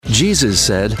Jesus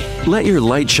said, "Let your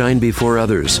light shine before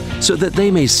others, so that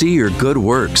they may see your good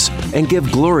works and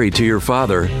give glory to your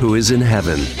Father who is in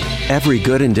heaven." Every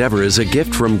good endeavor is a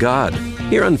gift from God.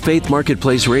 Here on Faith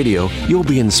Marketplace Radio, you'll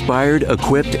be inspired,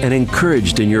 equipped, and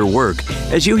encouraged in your work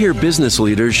as you hear business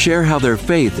leaders share how their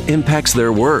faith impacts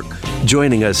their work.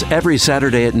 Joining us every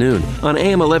Saturday at noon on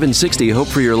AM 1160 Hope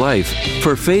for Your Life.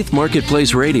 For Faith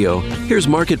Marketplace Radio, here's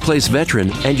Marketplace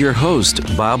veteran and your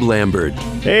host, Bob Lambert.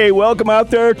 Hey, welcome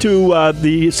out there to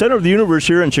the center of the universe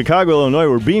here in Chicago, Illinois.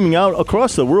 We're beaming out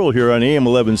across the world here on AM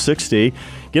 1160.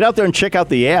 Get out there and check out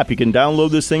the app. You can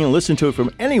download this thing and listen to it from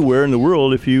anywhere in the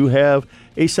world if you have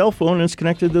a cell phone and it's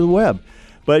connected to the web.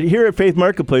 But here at Faith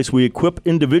Marketplace, we equip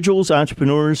individuals,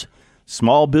 entrepreneurs,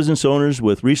 small business owners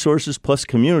with resources plus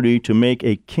community to make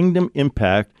a kingdom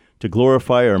impact to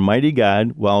glorify our mighty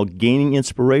God while gaining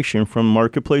inspiration from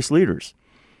marketplace leaders.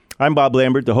 I'm Bob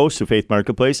Lambert, the host of Faith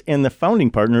Marketplace and the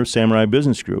founding partner of Samurai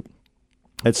Business Group.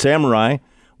 At Samurai,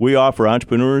 we offer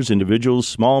entrepreneurs, individuals,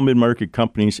 small and mid-market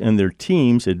companies, and their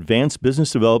teams advanced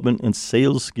business development and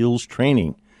sales skills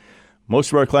training.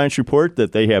 Most of our clients report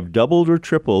that they have doubled or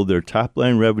tripled their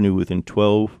top-line revenue within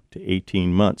 12 to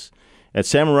 18 months. At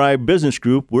Samurai Business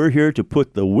Group, we're here to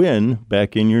put the win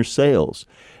back in your sales.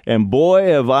 And boy,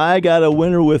 have I got a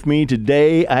winner with me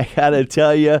today. I got to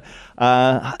tell you,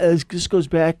 this goes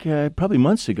back probably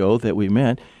months ago that we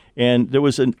met. And there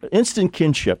was an instant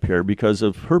kinship here because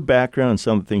of her background and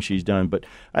some of the things she's done. But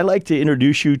I'd like to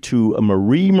introduce you to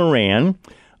Marie Moran.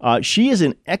 She is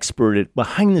an expert at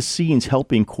behind the scenes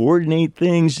helping coordinate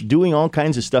things, doing all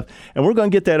kinds of stuff. And we're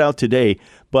going to get that out today.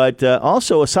 But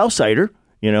also a Southsider,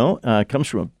 comes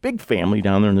from a big family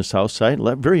down there in the South Side,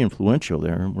 very influential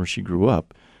there where she grew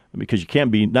up. Because you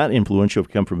can't be not influential if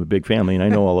you come from a big family, and I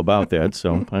know all about that.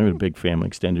 So I'm a big family,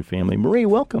 extended family. Marie,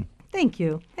 welcome. Thank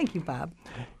you. Thank you, Bob.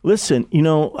 Listen,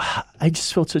 I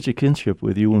just felt such a kinship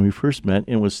with you when we first met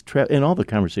and and all the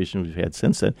conversations we've had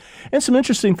since then. And some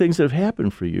interesting things that have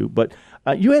happened for you. But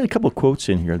you had a couple of quotes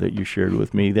in here that you shared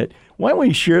with me. Why don't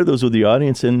you share those with the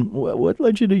audience, and what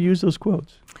led you to use those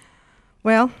quotes?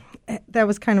 Well, that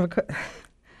was kind of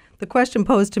the question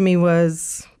posed to me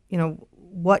was,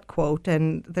 what quote?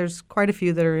 And there's quite a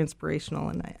few that are inspirational.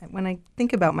 And when I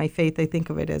think about my faith, I think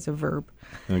of it as a verb.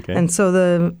 Okay. And so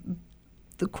the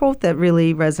quote that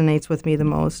really resonates with me the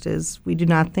most is, we do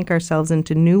not think ourselves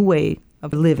into new way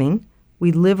of living.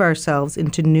 We live ourselves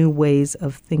into new ways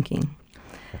of thinking.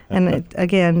 And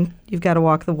again, you've got to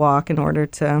walk the walk in order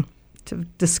to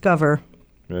discover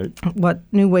what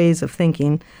new ways of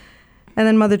thinking. And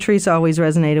then Mother Teresa always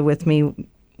resonated with me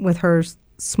with her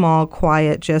small,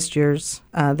 quiet gestures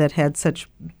that had such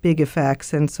big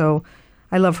effects. And so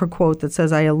I love her quote that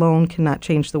says, "I alone cannot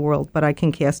change the world, but I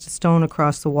can cast a stone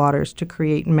across the waters to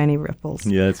create many ripples."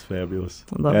 Yeah, it's fabulous.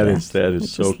 I love that. That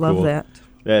is so cool. Love that.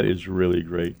 That is really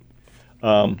great.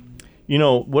 One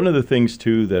of the things,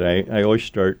 too, that I always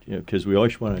start, because we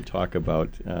always want to talk about,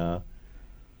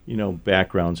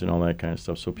 backgrounds and all that kind of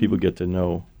stuff, so people get to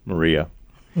know Maria.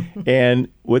 And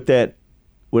what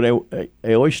I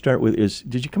always start with is,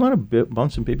 did you come out of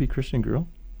Bouncing Baby Christian Girl?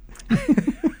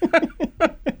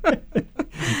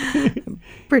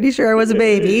 Pretty sure I was a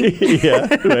baby. Yeah,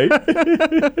 right.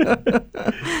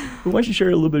 Why don't you share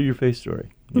a little bit of your faith story?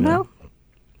 Well,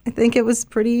 I think it was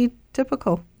pretty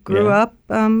typical. Grew up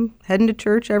heading to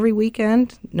church every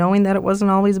weekend, knowing that it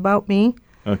wasn't always about me.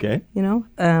 Okay.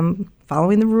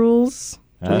 Following the rules.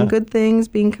 Doing good things,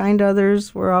 being kind to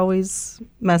others were always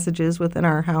messages within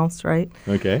our house, right?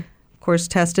 Okay. Of course,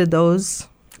 tested those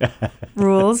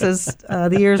rules as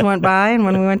the years went by. And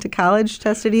when we went to college,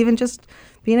 tested even just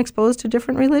being exposed to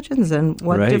different religions and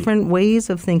what different ways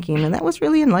of thinking. And that was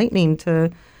really enlightening to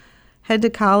head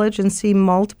to college and see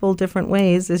multiple different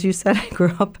ways. As you said, I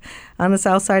grew up on the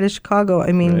south side of Chicago.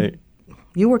 I mean,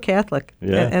 you were Catholic,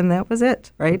 and that was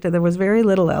it, right? There was very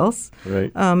little else.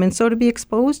 Right. And so to be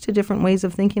exposed to different ways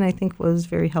of thinking, I think, was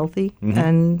very healthy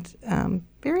and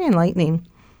very enlightening.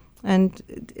 And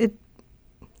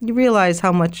you realize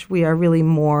how much we are really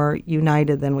more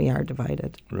united than we are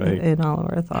divided in all of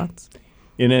our thoughts.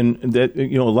 And then that,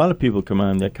 a lot of people come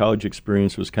on, that college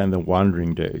experience was kind of the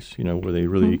wandering days, where they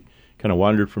really kind of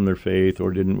wandered from their faith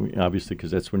or didn't, obviously,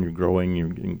 because that's when you're growing, you're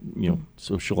getting,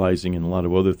 socializing and a lot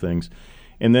of other things.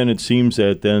 And then it seems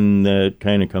that then that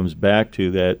kind of comes back to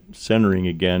that centering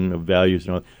again of values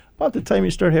and all. About the time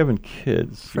you start having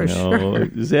kids, For sure.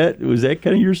 Was that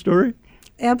kind of your story?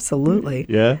 Absolutely.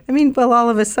 Yeah. I mean, well, all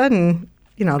of a sudden,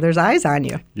 there's eyes on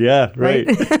you. Yeah, right.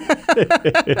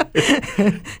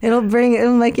 It'll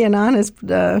make you an honest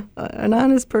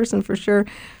person for sure.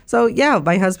 So yeah,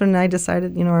 my husband and I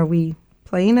decided, are we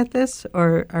playing at this,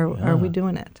 or are we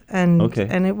doing it? And Okay.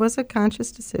 and it was a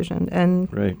conscious decision, and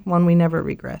Right. one we never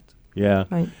regret. Yeah.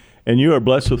 Right. And you are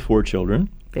blessed with 4 children,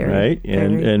 Very, right?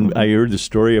 And very. and I heard the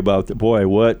story about boy,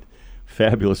 what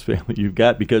fabulous family you've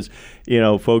got, because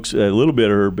folks, a little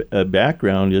bit of her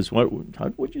background is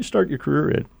how would you start your career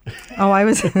in? Oh, I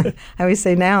always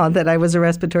say now that I was a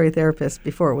respiratory therapist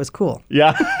before it was cool.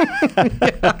 Yeah.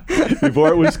 Before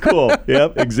it was cool.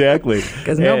 Yep, exactly.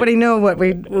 Because nobody knew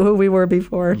who we were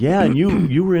before. Yeah, and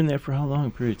you were in that for how long a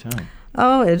period of time?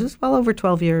 Oh, it was well over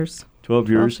 12 years. 12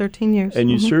 years? 13 years. And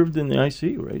you Mhm. served in the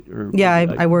ICU, right? Yeah,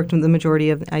 I worked in the majority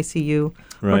of the ICU.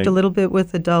 Right. Worked a little bit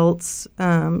with adults,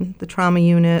 the trauma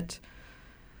unit.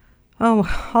 Oh,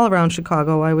 all around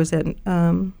Chicago. I was at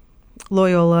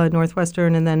Loyola,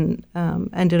 Northwestern, and then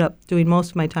ended up doing most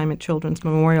of my time at Children's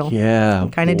Memorial. Yeah. I'm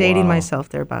kind of dating wow. myself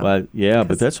there, Bob. Well, yeah,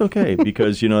 but that's okay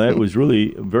because, that was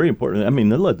really very important. I mean,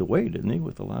 they led the way, didn't they,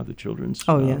 with a lot of the children's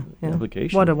Oh, yeah.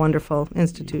 application. What a wonderful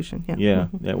institution. Yeah. Yeah,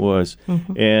 that was.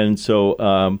 And so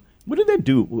what did that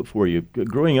do for you?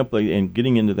 Growing up and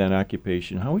getting into that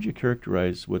occupation, how would you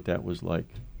characterize what that was like?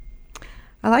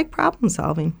 I like problem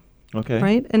solving. Okay.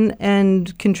 Right,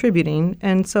 and contributing,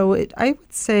 and so I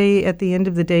would say at the end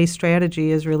of the day,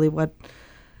 strategy is really what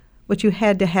you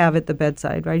had to have at the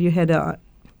bedside. Right, you had to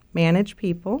manage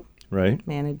people, Right.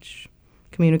 manage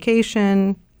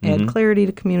communication, add clarity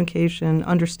to communication,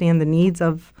 understand the needs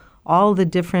of all the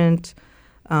different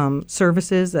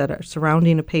services that are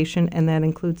surrounding a patient, and that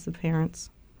includes the parents.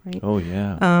 Right. Oh,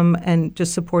 yeah. And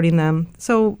just supporting them.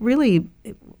 So really,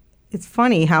 it's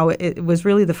funny how it was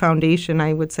really the foundation,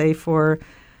 I would say, for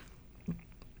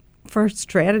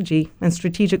strategy and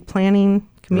strategic planning,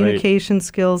 communication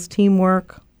skills,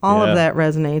 teamwork. All Yeah. of that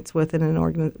resonates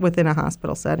within a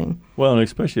hospital setting. Well, and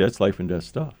especially that's life and death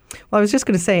stuff. Well, I was just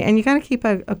going to say, and you got to keep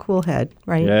a cool head,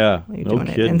 right? Yeah, while you're no doing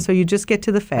it. kidding. And so you just get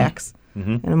to the facts,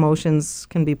 Mm-hmm. and emotions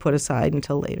can be put aside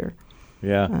until later.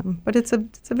 Yeah. But it's a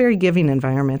very giving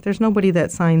environment. There's nobody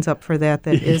that signs up for that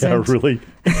isn't. Yeah, really.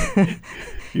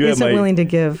 Isn't willing to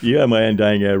give. You have my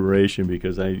undying admiration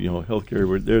because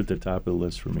healthcare, they're at the top of the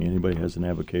list for me. Anybody has an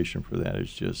avocation for that.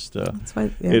 It's just, That's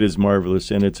why, yeah. it is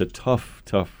marvelous, and it's a tough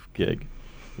gig.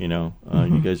 You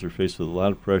guys are faced with a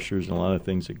lot of pressures and a lot of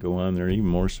things that go on there, even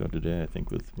more so today, I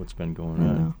think, with what's been going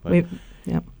on. But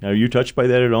Yep. now, are you touched by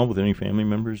that at all with any family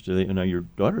members? Do they? Now, your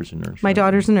daughter's a nurse. My right?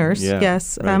 daughter's a nurse, Yeah,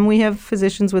 yes. right. We have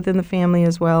physicians within the family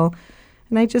as well.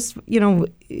 And I just,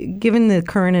 given the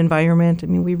current environment, I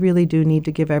mean, we really do need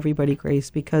to give everybody grace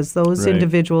because those Right.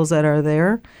 individuals that are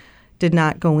there did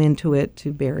not go into it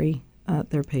to bury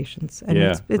their patients. And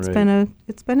Yeah, it's right.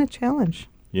 been a challenge.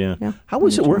 Yeah. Yeah, How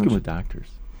was it really working challenge. with doctors?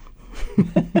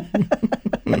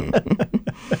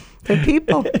 They're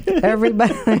people.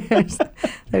 Everybody.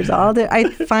 There's all the. I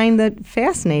find that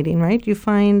fascinating, right? You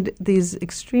find these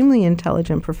extremely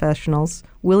intelligent professionals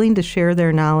willing to share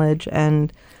their knowledge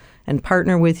and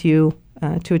partner with you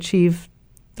to achieve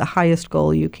the highest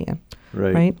goal you can.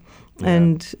 Right. Yeah.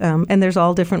 And there's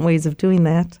all different ways of doing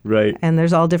that. Right. And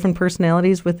there's all different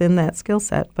personalities within that skill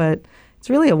set. But it's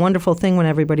really a wonderful thing when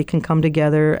everybody can come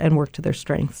together and work to their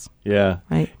strengths. Yeah.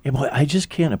 Right. Yeah, boy, I just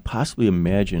can't possibly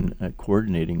imagine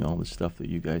coordinating all the stuff that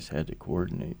you guys had to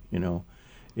coordinate,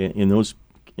 in those,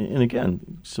 and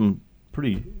again, some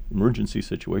pretty emergency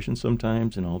situations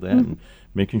sometimes and all that, and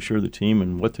making sure the team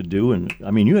and what to do. And, I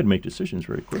mean, you had to make decisions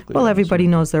very quickly. Well, everybody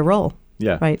knows their role.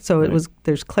 Yeah. Right. So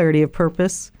there's clarity of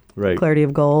purpose, Right. clarity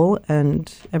of goal,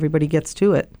 and everybody gets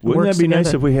to it. Wouldn't that be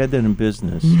nice if we had that in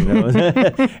business?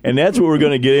 And that's what we're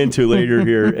going to get into later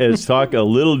here, is talk a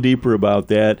little deeper about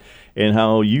that and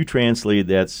how you translate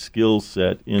that skill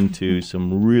set into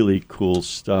some really cool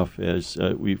stuff, as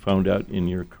we found out in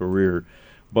your career.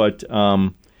 But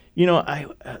we want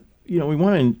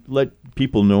to let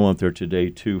people know out there today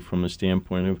too, from the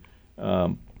standpoint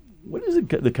of what is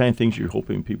the kind of things you're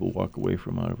hoping people walk away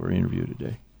from out of our interview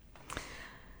today?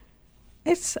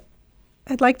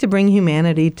 I'd like to bring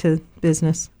humanity to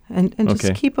business and just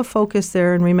Okay. keep a focus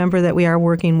there and remember that we are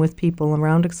working with people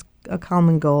around a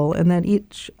common goal and that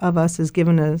each of us is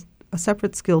given a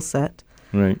separate skill set.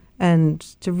 Right. And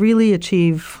to really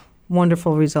achieve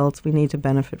wonderful results, we need to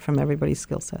benefit from everybody's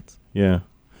skill sets. Yeah.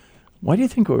 Why do you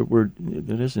think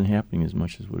that isn't happening as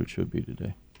much as what it should be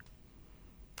today?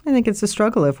 I think it's a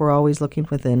struggle if we're always looking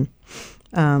within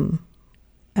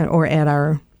or at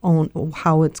our own,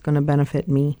 how it's going to benefit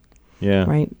me. Yeah.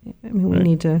 Right. I mean,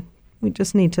 Right. we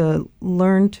just need to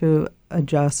learn to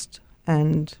adjust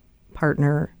and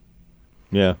partner.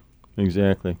 Yeah,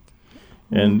 exactly.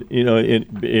 And,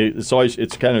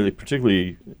 it's kind of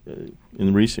particularly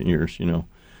in recent years,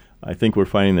 I think we're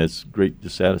finding this great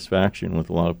dissatisfaction with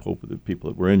a lot of the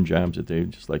people that were in jobs that they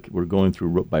just like we're going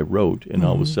through by rote, and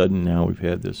all of a sudden now we've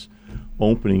had this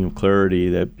opening of clarity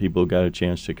that people got a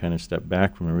chance to kind of step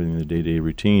back from everything in the day-to-day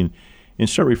routine and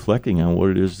start reflecting on what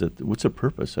it is what's a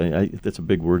purpose. That's a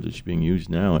big word that's being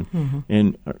used now,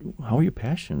 and how are you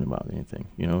passionate about anything?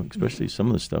 Especially some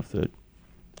of the stuff that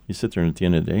you sit there at the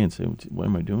end of the day and say, why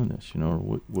am I doing this? Or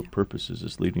what purpose is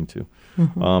this leading to?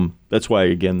 That's why,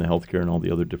 again, the healthcare and all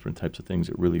the other different types of things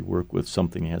that really work with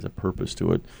something that has a purpose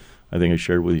to it. I think I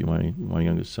shared with you my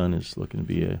youngest son is looking to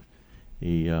be a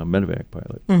medevac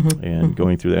pilot and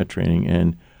going through that training.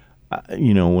 And,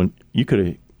 when you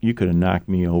could have knocked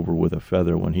me over with a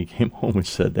feather when he came home and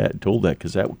said that and told that,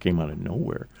 because that came out of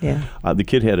nowhere. Yeah. The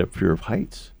kid had a fear of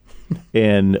heights.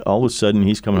 And all of a sudden,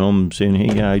 he's coming home saying,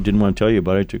 hey, I didn't want to tell you,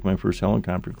 but I took my first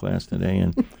helicopter class today.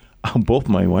 And both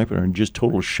my wife and I are in just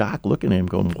total shock looking at him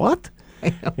going, what?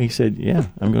 And he said, yeah,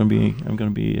 I'm going to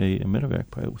be a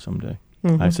medevac pilot someday.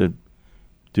 I said,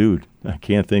 dude, I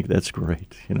can't think that's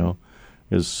great,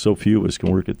 because so few of us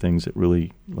can work at things that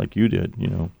really, like you did,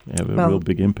 have a real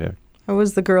big impact. I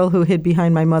was the girl who hid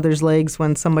behind my mother's legs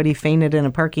when somebody fainted in a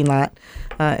parking lot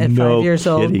at 5 years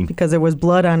old because there was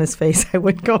blood on his face. I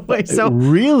wouldn't go away. So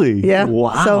really? Yeah.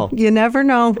 Wow. So you never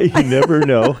know. You never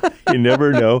know. You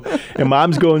never know. And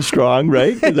Mom's going strong,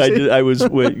 right? Because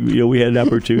we had an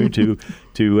opportunity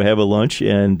to have a lunch,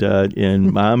 and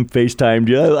Mom FaceTimed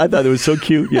you. I thought it was so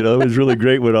cute. It was really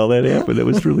great when all that happened. It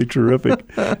was really terrific.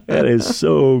 That is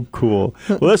so cool.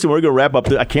 Well, listen, we're going to wrap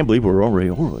up. I can't believe we're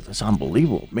already over with. It's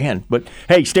unbelievable, man. But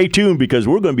hey, stay tuned because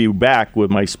we're going to be back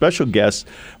with my special guest,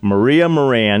 Maria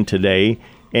Moran, today.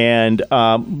 And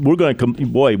we're going to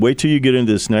wait till you get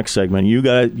into this next segment.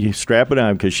 You strap it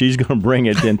on because she's going to bring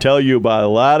it and tell you about a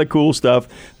lot of cool stuff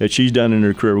that she's done in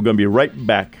her career. We're going to be right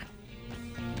back.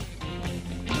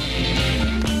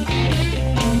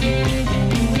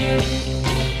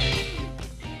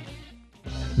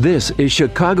 This is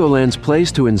Chicagoland's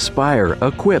place to inspire,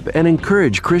 equip, and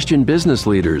encourage Christian business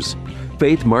leaders.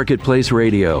 Faith Marketplace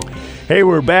Radio. Hey,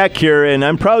 we're back here, and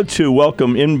I'm proud to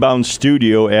welcome Inbound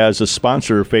Studio as a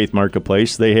sponsor of Faith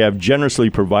Marketplace. They have generously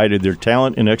provided their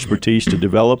talent and expertise to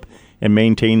develop and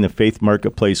maintain the Faith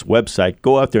Marketplace website.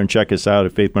 Go out there and check us out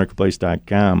at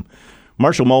faithmarketplace.com.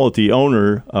 Marshall Mullet, the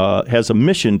owner, has a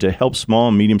mission to help small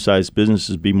and medium-sized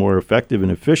businesses be more effective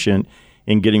and efficient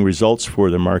in getting results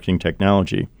for their marketing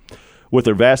technology. With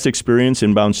their vast experience,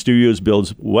 Inbound Studios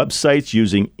builds websites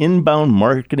using inbound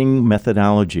marketing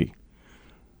methodology.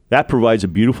 That provides a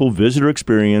beautiful visitor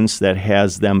experience that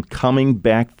has them coming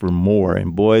back for more,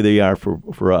 and boy, they are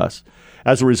for us.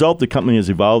 As a result, the company has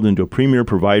evolved into a premier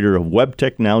provider of web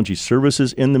technology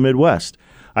services in the Midwest.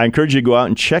 I encourage you to go out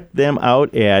and check them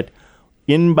out at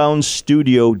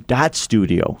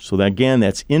inboundstudio.studio. So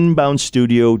that's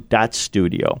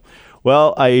inboundstudio.studio.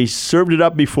 Well, I served it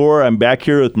up before. I'm back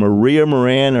here with Maria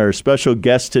Moran, our special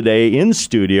guest today in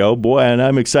studio. Boy, and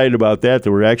I'm excited about that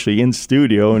we're actually in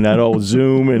studio and not all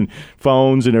Zoom and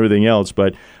phones and everything else.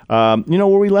 But, where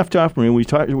we left off, Maria, we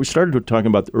started talking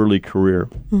about the early career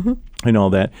and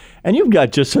all that. And you've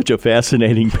got just such a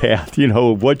fascinating path,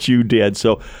 of what you did.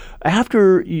 So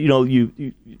after,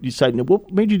 you decided,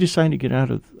 what made you decide to get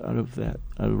out of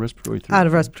respiratory therapy? Out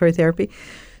of respiratory therapy.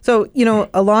 So,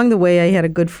 along the way, I had a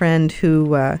good friend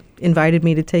who invited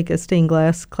me to take a stained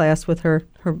glass class with her.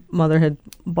 Her mother had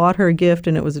bought her a gift,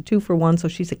 and it was a 2-for-1. So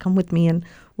she said, come with me, and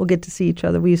we'll get to see each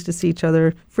other. We used to see each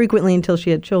other frequently until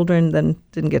she had children, then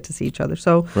didn't get to see each other.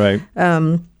 So right.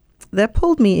 That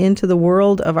pulled me into the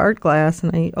world of art glass,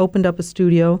 and I opened up a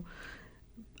studio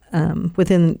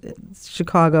within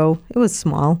Chicago. It was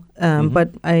small,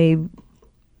 but I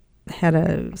had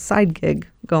a side gig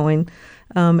going.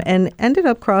 And ended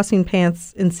up crossing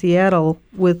paths in Seattle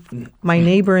with my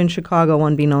neighbor in Chicago,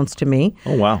 unbeknownst to me.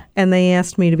 Oh, wow. And they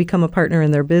asked me to become a partner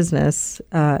in their business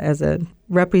as a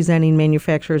representing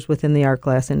manufacturers within the art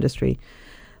glass industry.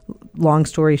 Long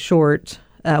story short,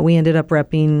 we ended up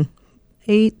repping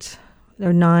 8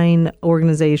 or 9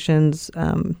 organizations,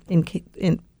 in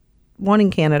one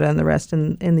in Canada and the rest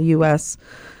in the U.S.,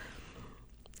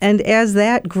 and as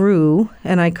that grew,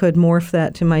 and I could morph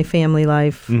that to my family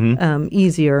life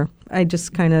easier, I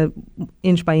just kind of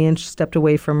inch by inch stepped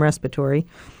away from respiratory.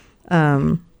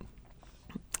 And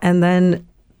then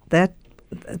that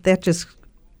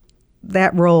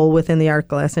role within the art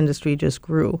glass industry just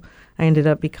grew. I ended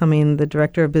up becoming the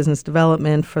director of business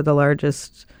development for the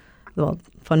largest,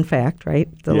 fun fact, right?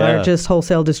 The largest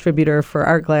wholesale distributor for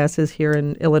art glasses here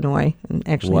in Illinois, and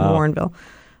actually in Warrenville.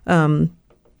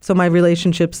 So my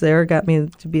relationships there got me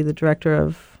to be the director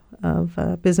of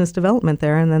business development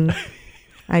there, and then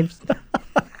I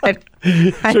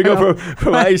So we go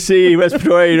from IC,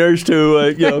 respiratory nurse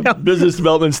to business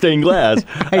development stained glass.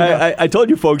 I told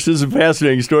you folks, this is a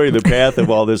fascinating story, the path of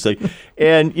all this thing.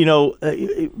 And,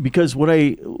 because what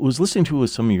I was listening to with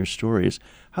some of your stories,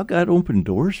 how God opened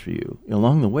doors for you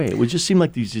along the way. It would just seem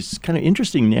like these just kind of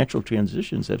interesting natural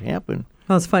transitions that happen.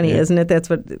 Well, it's funny, isn't it? That's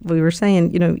what we were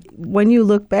saying. When you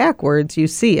look backwards, you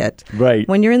see it. Right.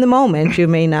 When you're in the moment, you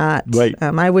may not. Right.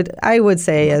 I would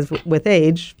say, as with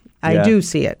age, I do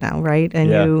see it now, right?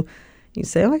 And you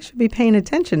say, I should be paying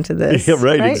attention to this. Yeah,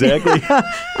 right? Exactly.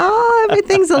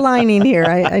 Everything's aligning here.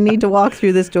 I need to walk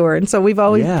through this door. And so we've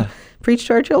always preached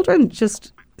to our children,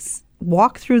 just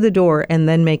walk through the door and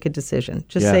then make a decision.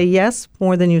 Just say yes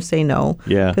more than you say no.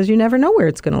 Yeah. Because you never know where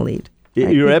it's going to lead.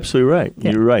 Right? You're absolutely right.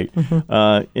 Yeah. You're right.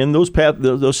 Mm-hmm. And those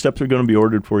steps are going to be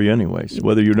ordered for you anyways,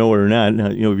 whether you know it or not.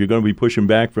 If you're going to be pushing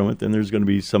back from it, then there's going to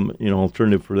be some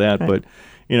alternative for that. Right.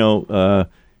 But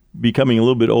becoming a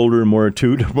little bit older and more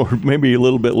attuned, or maybe a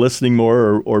little bit listening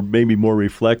more, or maybe more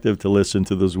reflective to listen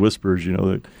to those whispers,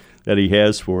 that he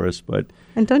has for us. But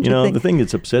and don't you think the thing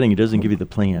that's upsetting, he doesn't give you the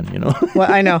plan.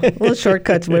 Well, I know. Little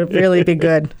shortcuts would really be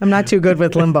good. I'm not too good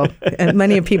with limbo, and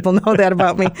many people know that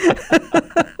about me.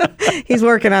 He's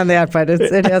working on that, but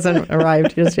it hasn't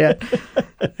arrived just yet.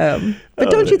 But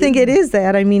don't you think it is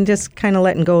that? I mean, just kind of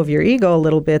letting go of your ego a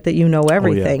little bit, that you know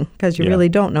everything, because you really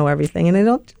don't know everything.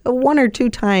 And one or two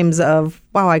times of,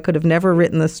 wow, I could have never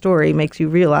written this story, makes you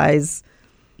realize,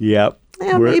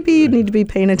 maybe you need to be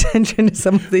paying attention to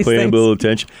some of these things. Paying a little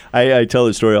attention. I tell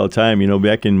this story all the time.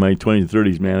 Back in my 20s and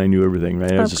 30s, man, I knew everything,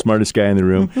 right? I was the smartest guy in the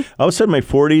room. Mm-hmm. All of a sudden, my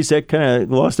 40s, that kind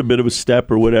of lost a bit of a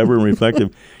step or whatever and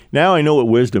reflective. Now I know what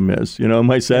wisdom is. In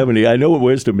my 70s, I know what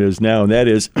wisdom is now, and that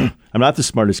is I'm not the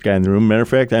smartest guy in the room. Matter of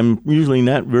fact, I'm usually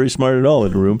not very smart at all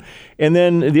in the room. And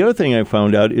then the other thing I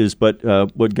found out is, what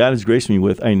God has graced me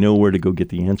with, I know where to go get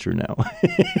the answer now.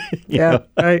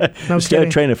 Right. No Instead of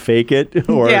trying to fake it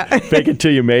or fake it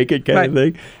till you make it kind of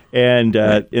thing. And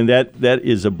and that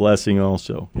is a blessing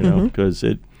also, because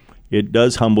it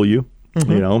does humble you.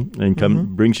 Mm-hmm.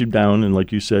 And brings you down, and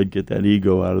like you said, get that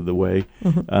ego out of the way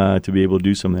to be able to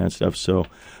do some of that stuff. So,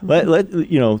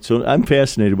 so I'm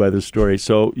fascinated by this story.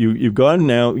 So you've gone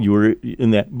now. You were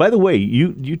in that. By the way,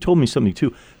 you told me something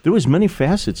too. There was many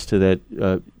facets to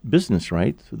that business,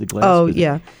 right? So the glass. Business.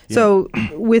 Yeah. So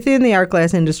within the art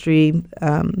glass industry,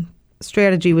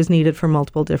 strategy was needed for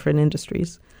multiple different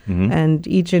industries. Mm-hmm. And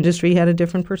each industry had a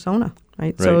different persona,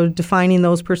 right? So defining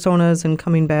those personas and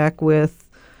coming back with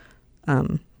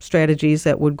strategies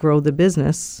that would grow the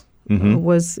business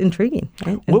was intriguing.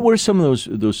 Right? What were some of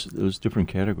those different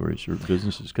categories or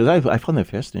businesses? Because I found that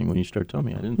fascinating when you started telling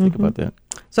me. I didn't think about that.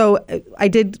 So I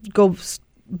did go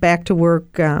back to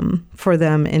work for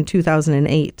them in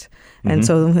 2008. And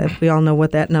so we all know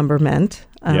what that number meant,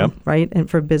 right? And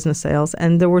for business sales.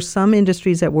 And there were some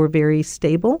industries that were very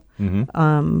stable,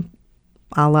 a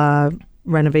la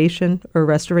renovation or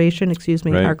restoration,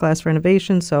 art glass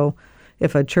renovation. So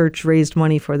if a church raised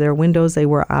money for their windows, they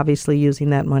were obviously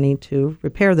using that money to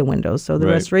repair the windows. So the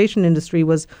restoration industry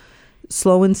was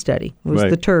slow and steady. It was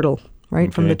the turtle, right?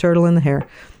 Okay. From the turtle in the hare.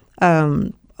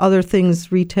 Other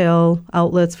things, retail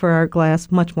outlets for art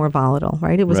glass, much more volatile,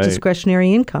 right? It was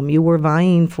discretionary income. You were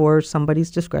vying for somebody's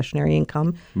discretionary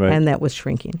income, and that was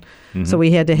shrinking. Mm-hmm. So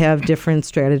we had to have different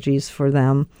strategies for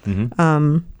them.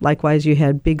 Mm-hmm. Likewise, you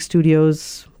had big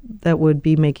studios that would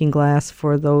be making glass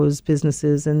for those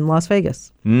businesses in Las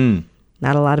Vegas.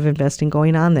 Not a lot of investing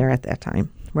going on there at that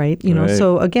time, right?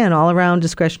 So again, all around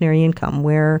discretionary income,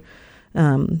 where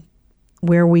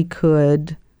we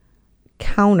could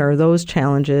counter those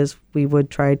challenges, we would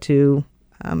try to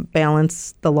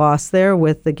balance the loss there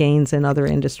with the gains in other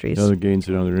industries.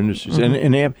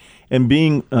 Mm-hmm. And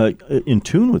being in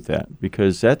tune with that,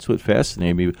 because that's what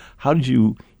fascinated me. How did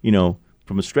you,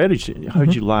 from a strategy, how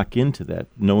did you lock into that,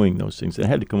 knowing those things? It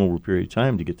had to come over a period of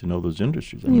time to get to know those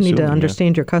industries. You need to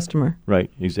understand your customer.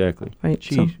 Right, exactly. Right,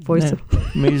 Gee, voice it.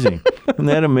 Amazing. Isn't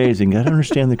that amazing? Got to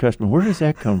understand the customer. Where does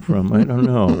that come from? I don't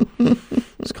know.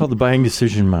 It's called the buying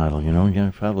decision model, you got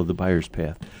to follow the buyer's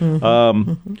path.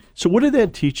 So what did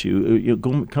that teach you,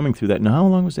 coming through that? Now, how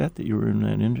long was that you were in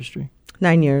that industry?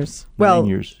 9 years. 9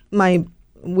 years.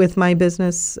 With my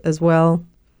business as well,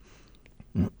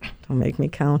 don't make me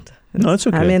count. No, that's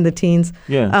okay. I'm in the teens.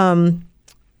 Yeah.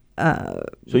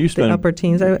 So you spent the upper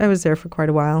teens. I was there for quite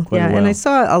a while. And I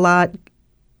saw a lot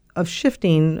of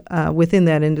shifting within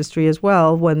that industry as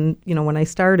well. When I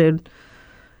started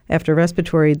after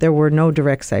respiratory, there were no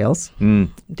direct sales.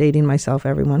 Dating myself,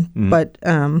 everyone. But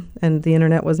and the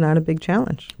internet was not a big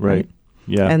challenge. Right.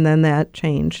 Yeah. And then that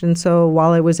changed. And so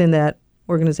while I was in that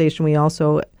organization, we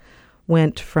also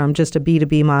went from just a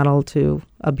B2B model to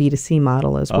a B2C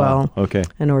model as well. Okay.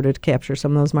 In order to capture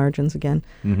some of those margins again.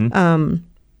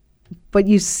 But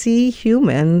you see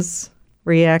humans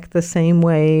react the same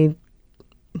way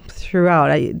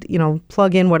throughout.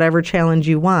 Plug in whatever challenge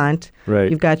you want. Right.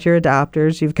 You've got your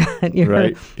adopters, you've got your,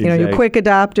 Right. your quick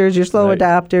adopters, your slow Right.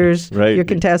 adopters, Right. your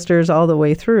contesters, all the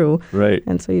way through. Right.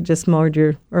 And so you just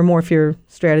morph your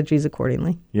strategies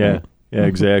accordingly. Yeah. Yeah,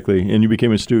 exactly. And you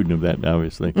became a student of that,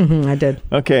 obviously. I did.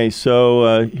 Okay,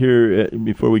 so here,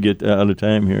 before we get out of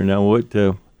time here, now what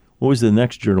was the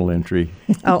next journal entry?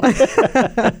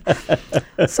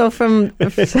 So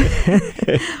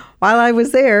while I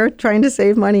was there trying to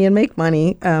save money and make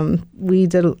money, we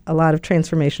did a lot of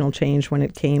transformational change when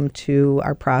it came to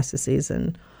our processes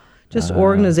and just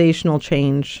organizational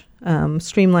change,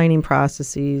 streamlining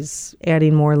processes,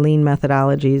 adding more lean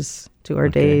methodologies to our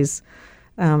days.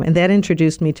 And that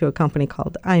introduced me to a company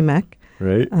called IMEC,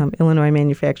 Right. Illinois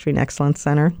Manufacturing Excellence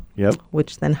Center, Yep.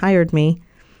 which then hired me.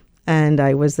 And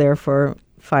I was there for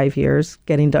 5 years,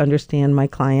 getting to understand my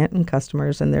client and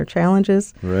customers and their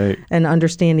challenges, Right. and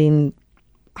understanding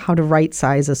how to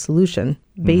right-size a solution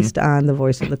based on the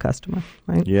voice of the customer,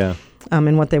 right? Yeah.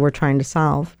 And what they were trying to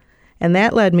solve. And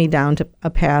that led me down to a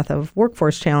path of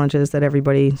workforce challenges that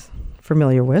everybody's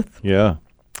familiar with, Yeah.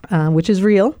 which is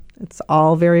real. It's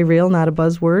all very real, not a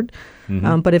buzzword.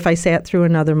 But if I sat through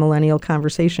another millennial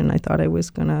conversation, I thought I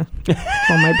was going to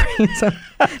blow my brains out.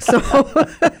 So,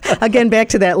 again, back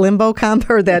to that limbo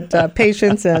or that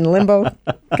patience and limbo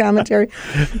commentary.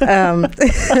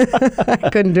 I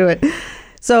couldn't do it.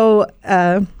 So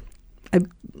I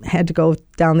had to go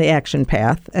down the action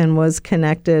path and was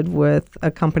connected with a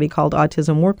company called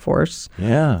Autism Workforce.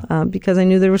 Yeah. Because I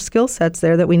knew there were skill sets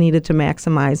there that we needed to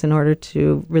maximize in order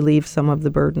to relieve some of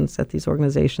the burdens that these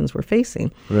organizations were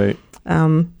facing. Right.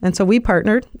 And so we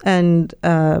partnered, and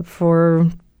for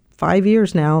 5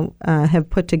 years now have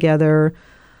put together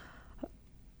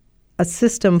a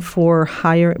system for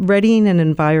readying an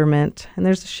environment. And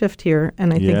there's a shift here,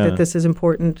 and I think that this is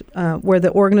important, where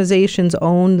the organizations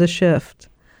own the shift,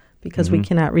 because we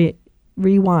cannot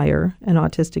rewire an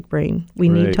autistic brain. We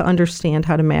need to understand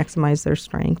how to maximize their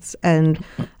strengths. And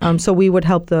so we would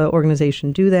help the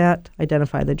organization do that,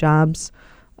 identify the jobs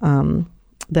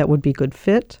that would be good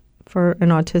fit for an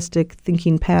autistic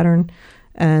thinking pattern,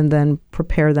 and then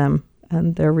prepare them.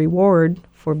 And their reward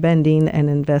for bending and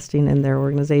investing in their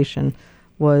organization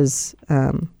was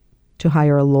to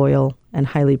hire a loyal and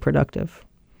highly productive.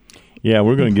 Yeah,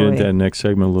 we're going to get into that next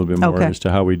segment a little bit more as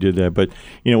to how we did that. But,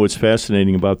 what's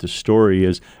fascinating about the story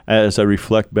is, as I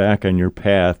reflect back on your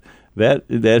path, that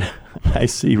I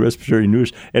see respiratory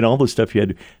nurse and all the stuff you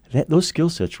had, those skill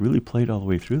sets really played all the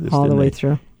way through this, all didn't the way they?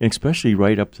 through. And especially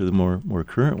right up to the more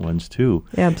current ones, too.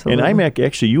 Yeah, absolutely. And IMEC,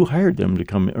 actually, you hired them to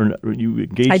come, or you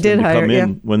engaged I did them to hire, come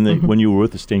in when you were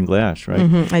with the Stained Glass,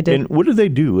 right? I did. And what did they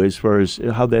do as far as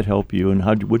how'd that help you, and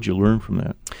what'd you learn from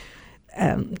that?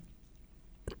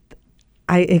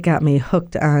 It got me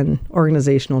hooked on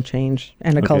organizational change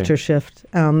and a culture shift.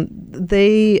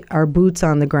 They are boots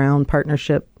on the ground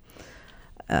partnership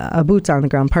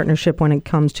when it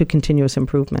comes to continuous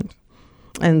improvement.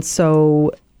 And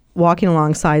so walking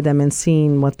alongside them and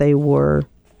seeing what they were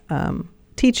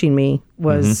teaching me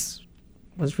was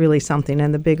really something.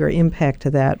 And the bigger impact to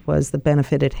that was the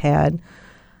benefit it had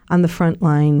on the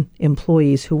frontline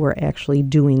employees who were actually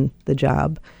doing the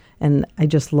job. And I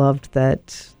just loved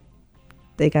that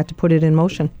they got to put it in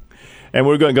motion. And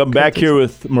we're going to come back here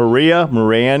with Maria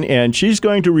Moran, and she's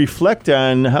going to reflect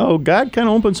on how God kind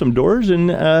of opened some doors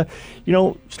and,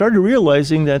 started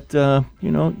realizing that,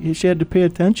 she had to pay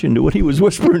attention to what he was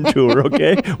whispering to her,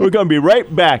 okay? We're going to be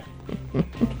right back.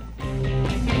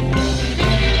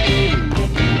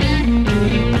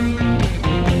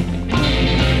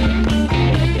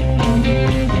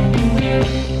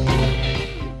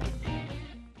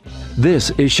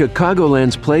 This is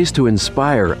Chicagoland's place to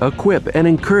inspire, equip, and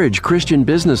encourage Christian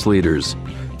business leaders.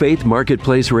 Faith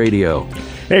Marketplace Radio.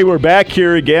 Hey, we're back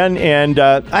here again, and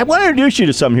I want to introduce you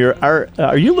to something here.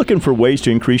 Are you looking for ways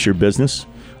to increase your business?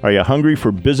 Are you hungry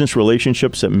for business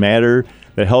relationships that matter,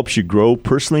 that helps you grow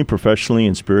personally, professionally,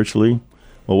 and spiritually?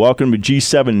 Well, welcome to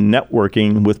G7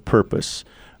 Networking with Purpose,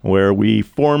 where we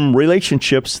form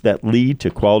relationships that lead to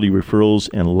quality referrals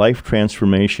and life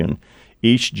transformation.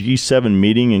 Each G7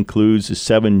 meeting includes the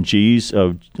 7 G's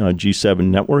of G7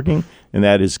 networking, and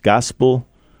that is gospel,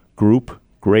 group,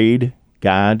 grade,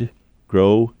 God,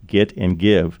 grow, get, and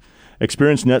give.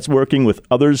 Experience networking with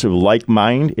others of like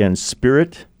mind and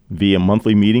spirit via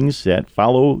monthly meetings that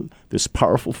follow this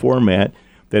powerful format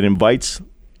that invites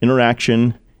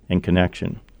interaction and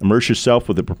connection. Immerse yourself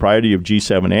with the propriety of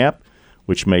G7 app,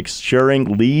 which makes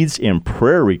sharing leads and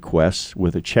prayer requests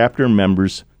with the chapter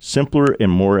members simpler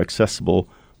and more accessible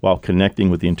while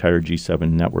connecting with the entire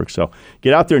G7 network. So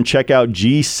get out there and check out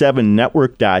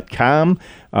G7network.com.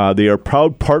 They are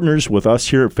proud partners with us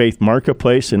here at Faith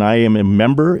Marketplace, and I am a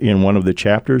member in one of the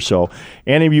chapters. So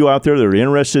any of you out there that are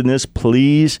interested in this,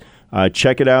 please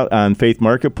check it out on Faith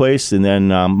Marketplace. And then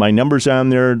my number's on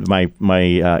there, my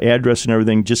address and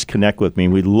everything. Just connect with me.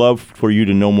 We'd love for you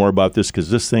to know more about this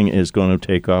because this thing is going to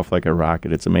take off like a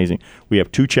rocket. It's amazing. We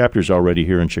have 2 chapters already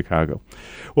here in Chicago.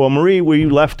 Well, Marie, we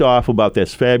left off about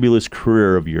this fabulous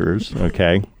career of yours,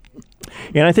 okay?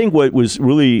 And I think what was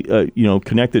really,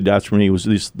 connected dots for me was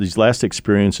these last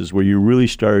experiences where you really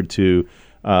started to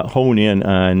hone in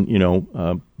on,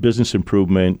 business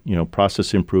improvement,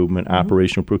 process improvement,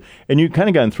 operational improvement. And you kind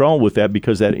of got enthralled with that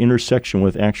because that intersection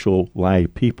with actual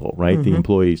live people, right, the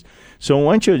employees. So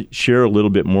why don't you share a little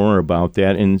bit more about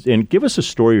that and give us a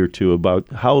story or two about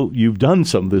how you've done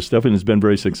some of this stuff and it's been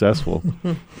very successful.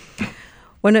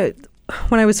 When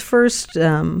I was first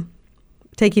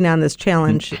taking on this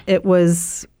challenge, it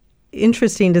was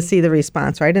interesting to see the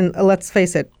response, right? And let's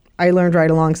face it, I learned right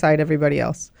alongside everybody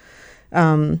else.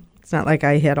 It's not like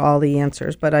I had all the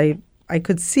answers, but I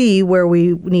could see where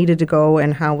we needed to go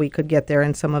and how we could get there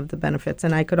and some of the benefits.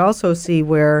 And I could also see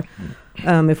where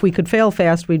if we could fail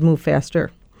fast, we'd move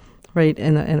faster, right,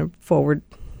 in a forward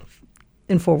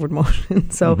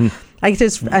motion. So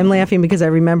I'm laughing because I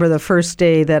remember the first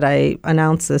day that I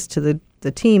announced this to the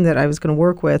team that I was going to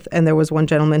work with, and there was one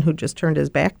gentleman who just turned his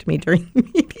back to me during the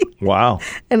meeting. Wow.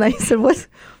 And I said, what's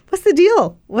the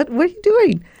deal? What are you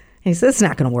doing? And he said, it's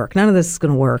not going to work. None of this is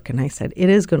going to work. And I said, it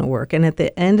is going to work. And at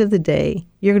the end of the day,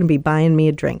 you're going to be buying me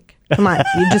a drink. Come on,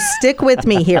 you just stick with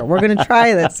me here. We're going to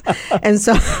try this. And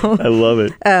so I love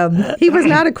it. He was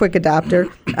not a quick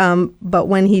adopter, but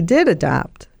when he did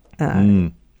adopt,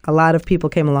 a lot of people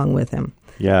came along with him.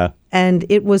 Yeah. And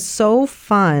it was so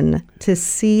fun to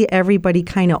see everybody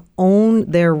kind of own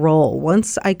their role.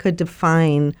 Once I could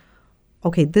define,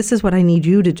 okay, this is what I need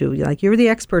you to do. Like, you're the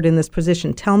expert in this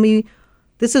position. Tell me,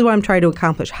 this is what I'm trying to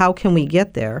accomplish. How can we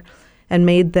get there? And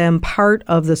made them part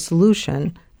of the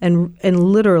solution and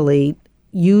literally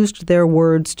used their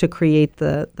words to create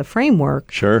the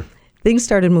framework. Sure. Things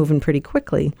started moving pretty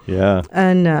quickly. Yeah.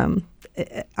 And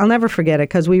I'll never forget it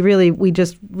because we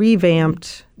just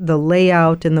revamped the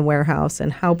layout in the warehouse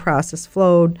and how process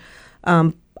flowed.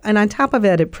 And on top of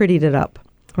it prettied it up,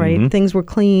 right? Things were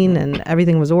clean and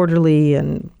everything was orderly.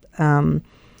 And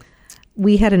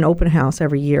we had an open house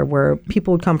every year where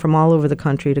people would come from all over the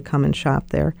country to come and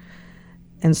shop there.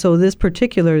 And so this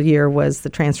particular year was the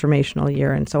transformational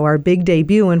year. And so our big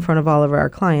debut in front of all of our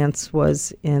clients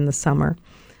was in the summer.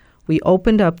 We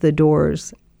opened up the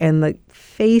doors, and the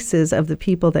faces of the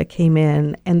people that came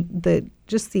in and the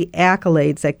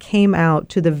accolades that came out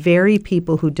to the very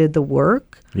people who did the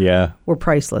work were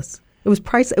priceless. It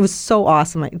was so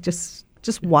awesome. Just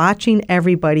watching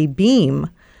everybody beam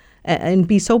and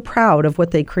be so proud of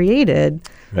what they created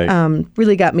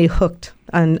really got me hooked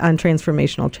on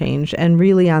transformational change and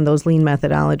really on those lean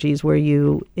methodologies where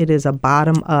it is a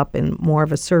bottom up and more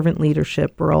of a servant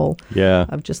leadership role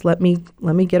of just let me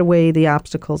get away the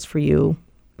obstacles for you.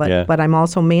 But I'm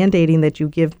also mandating that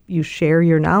you share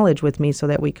your knowledge with me so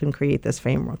that we can create this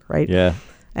framework, right? Yeah.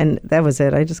 And that was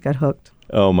it. I just got hooked.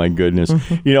 Oh, my goodness.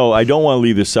 I don't want to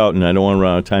leave this out, and I don't want to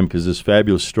run out of time because this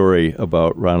fabulous story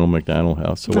about Ronald McDonald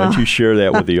House. So why don't you share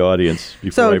that with the audience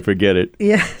before I forget it?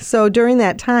 Yeah. So during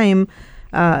that time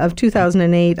of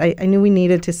 2008, I knew we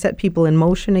needed to set people in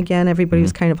motion again. Everybody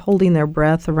was kind of holding their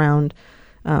breath around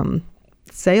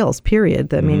sales, period.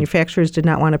 The manufacturers did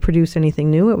not want to produce anything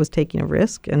new. It was taking a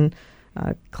risk, and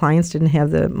clients didn't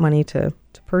have the money to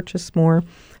purchase more.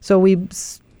 So we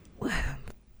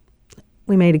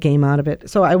made a game out of it.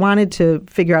 So I wanted to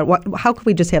figure out how could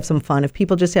we just have some fun? If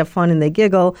people just have fun and they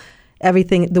giggle,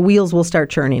 the wheels will start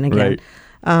churning again.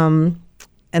 Right.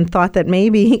 And thought that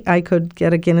maybe I could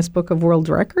get a Guinness Book of World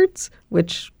Records,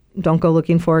 which don't go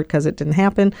looking for it because it didn't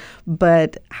happen.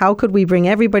 But how could we bring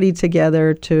everybody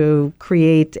together to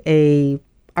create a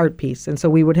art piece? And so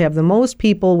we would have the most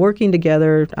people working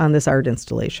together on this art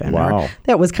installation. Wow.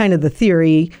 That was kind of the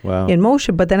theory in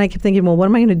motion. But then I kept thinking, well, what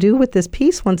am I going to do with this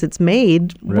piece once it's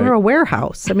made? Right. We're a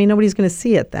warehouse. I mean, nobody's going to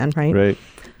see it then, right? Right.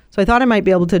 So I thought I might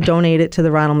be able to donate it to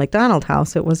the Ronald McDonald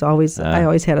House. It was always, I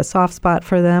always had a soft spot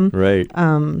for them. Right.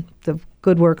 The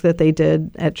good work that they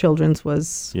did at Children's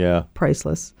was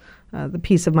priceless. The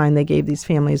peace of mind they gave these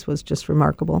families was just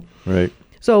remarkable. Right.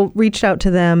 So reached out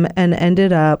to them and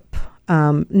ended up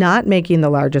not making the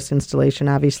largest installation,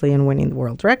 obviously, and winning the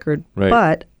world record. Right.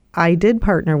 But I did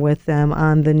partner with them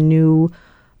on the new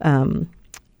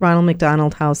Ronald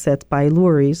McDonald House that's by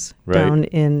Lurie's Right. down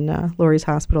in Lurie's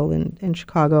Hospital in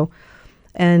Chicago.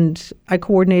 And I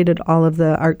coordinated all of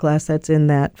the art glass that's in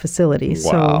that facility.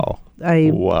 Wow. So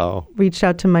I Wow. reached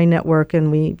out to my network,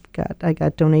 and I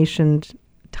got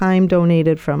time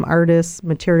donated from artists,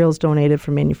 materials donated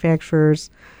from manufacturers,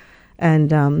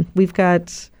 and we've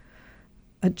got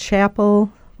a chapel.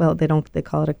 Well, they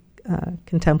call it a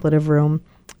contemplative room,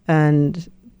 and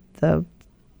the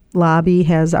lobby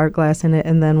has art glass in it,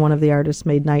 and then one of the artists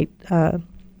made night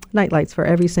lights for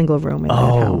every single room in that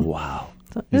Oh, house. wow.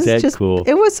 So Is it was that cool?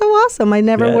 It was so awesome. I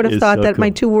never That would have is thought so that my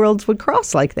cool. two worlds would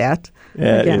cross like that.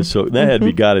 Yeah, again. so that had to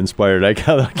be God inspired. I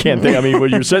can't think. I mean,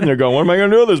 when you're sitting there going, "What am I going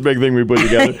to do with this big thing we put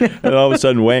together?" And all of a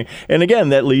sudden, whang! And again,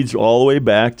 that leads all the way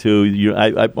back to you.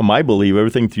 I believe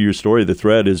everything through your story. The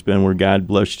thread has been where God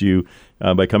blessed you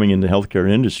by coming into the healthcare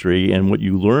industry, and what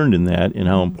you learned in that, and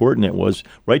how important it was.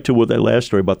 Right to what that last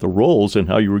story about the roles and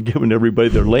how you were giving everybody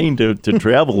their lane to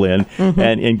travel in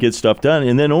and get stuff done,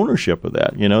 and then ownership of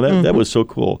that. That was so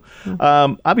cool.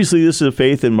 Obviously, this is a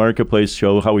faith and marketplace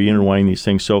show. How we intertwine these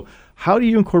things. So, how do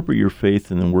you incorporate your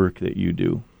faith in the work that you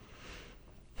do?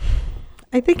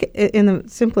 I think in the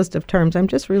simplest of terms, I'm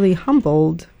just really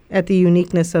humbled at the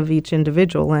uniqueness of each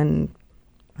individual, and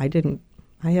I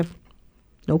have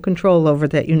no control over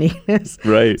that uniqueness.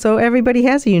 Right. So everybody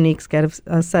has a unique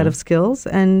set of skills,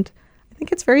 and I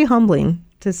think it's very humbling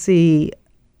to see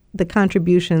the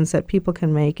contributions that people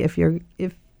can make if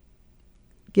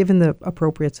given the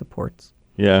appropriate supports.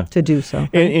 Yeah. To do so.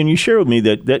 And you shared with me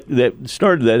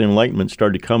that enlightenment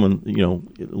started coming,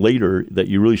 later, that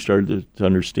you really started to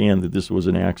understand that this was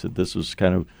an accident. This was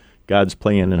kind of God's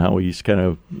plan and how he's kind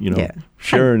of,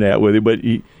 sharing that with you. But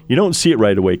you don't see it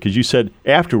right away, because you said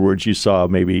afterwards you saw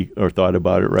maybe or thought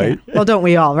about it, right? Yeah. Well, don't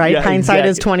we all, right? Yeah, Hindsight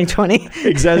exactly. is 20/20.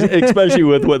 Exactly, especially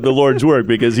with what the Lord's work,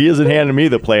 because he isn't handing me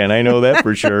the plan. I know that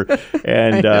for sure.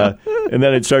 And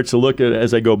then it starts to look at it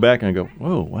as I go back and I go,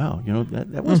 whoa, wow,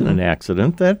 that wasn't an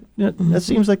accident. That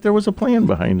seems like there was a plan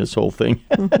behind this whole thing.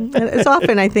 It's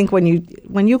often, I think, when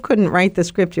you couldn't write the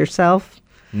script yourself,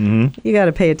 you got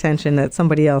to pay attention that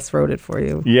somebody else wrote it for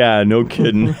you. Yeah, no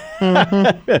kidding.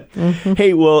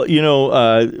 Hey, well,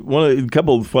 a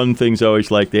couple of fun things I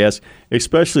always like to ask,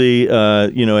 especially,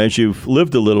 as you've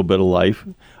lived a little bit of life,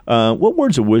 what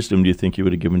words of wisdom do you think you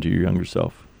would have given to your younger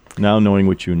self, now knowing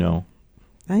what you know?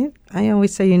 I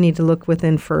always say you need to look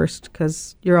within first,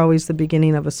 because you're always the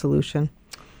beginning of a solution.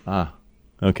 Ah,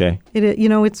 okay.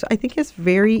 I think it's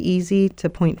very easy to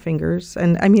point fingers.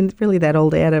 And I mean, really that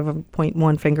old ad of point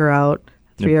one finger out,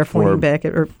 three are pointing back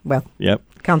at, Yep.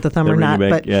 Count the thumb or not.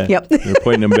 But yeah. Yep. They're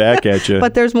pointing them back at you.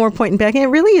 But there's more pointing back. And it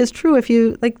really is true if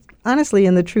you, honestly,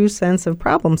 in the true sense of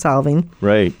problem solving.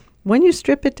 Right. When you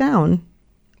strip it down,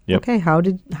 Yep. Okay, how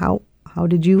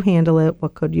did you handle it?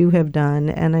 What could you have done?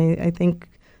 And I think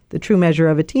the true measure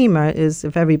of a team is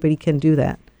if everybody can do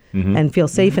that. And feel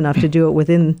safe enough to do it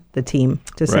within the team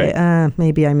to say,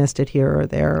 maybe I missed it here or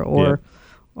there, or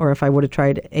if I would have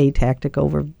tried A tactic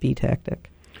over B tactic.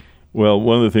 Well,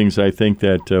 one of the things I think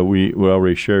that we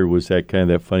already shared was that kind of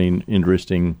that funny,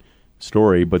 interesting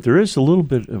story. But there is a little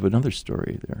bit of another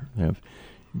story there of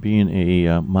being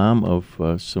a mom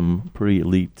of some pretty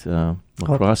elite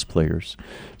lacrosse players.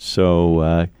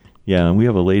 So. Yeah, and we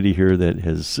have a lady here that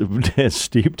has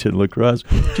steeped in lacrosse.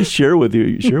 Just share with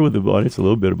the audience a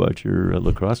little bit about your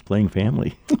lacrosse playing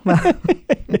family.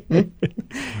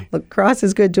 Lacrosse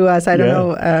is good to us. I don't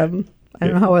know. I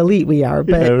don't know how elite we are,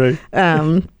 but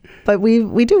but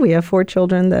we do. We have 4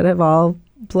 children that have all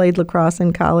played lacrosse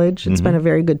in college. It's been a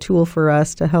very good tool for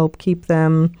us to help keep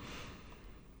them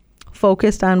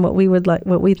focused on what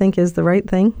we think is the right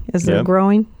thing as they're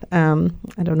growing.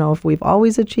 I don't know if we've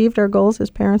always achieved our goals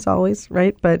as parents,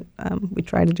 right? But we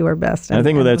try to do our best. I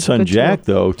think with that son Jack,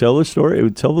 though, tell the story.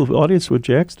 Tell the audience what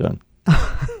Jack's done.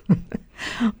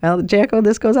 Well, Jacko,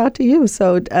 this goes out to you.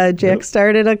 So Jack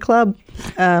started a club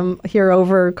here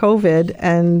over COVID,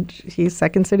 and he's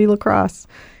Second City Lacrosse.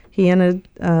 He and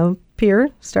a peer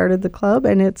started the club,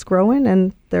 and it's growing,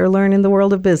 and they're learning the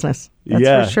world of business.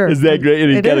 That's for sure. Is that great?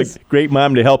 And he's got a great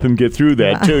mom to help him get through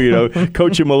that, too,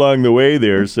 coach him along the way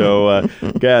there. So,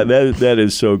 God, that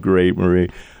is so great,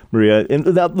 Maria. And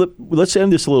let's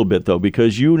end this a little bit, though,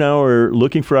 because you now are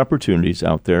looking for opportunities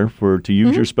out there to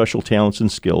use your special talents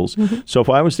and skills. So if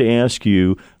I was to ask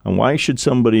you, why should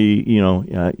somebody,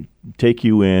 take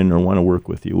you in or want to work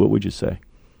with you, what would you say?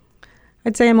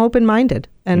 I'd say I'm open-minded,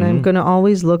 and I'm going to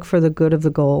always look for the good of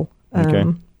the goal. Okay.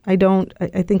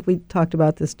 I think we talked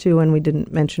about this too, and we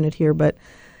didn't mention it here, but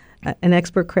an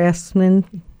expert craftsman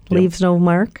leaves no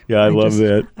mark. Yeah, I love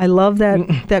that. I love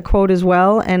that quote as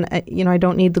well. And, I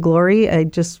don't need the glory. I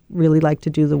just really like to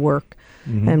do the work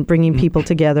and bringing people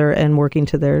together and working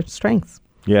to their strengths.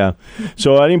 Yeah.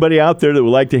 So anybody out there that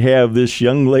would like to have this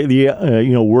young lady,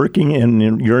 working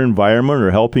in your environment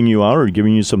or helping you out or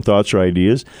giving you some thoughts or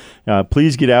ideas,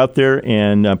 please get out there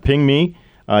and ping me.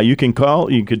 You can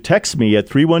text me at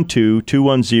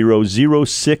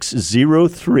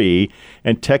 312-210-0603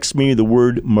 and text me the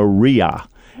word Maria.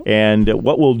 And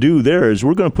what we'll do there is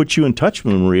we're going to put you in touch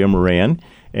with Maria Moran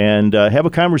and have a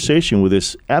conversation with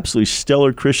this absolutely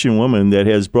stellar Christian woman that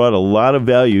has brought a lot of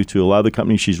value to a lot of the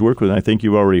companies she's worked with. And I think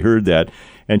you've already heard that.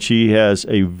 And she has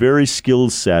a very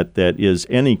skilled set that is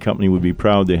any company would be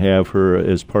proud to have her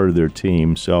as part of their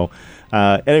team. So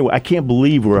anyway, I can't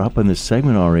believe we're up on this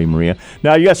segment already, Maria.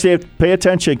 Now, you got to pay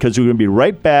attention because we're going to be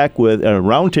right back with a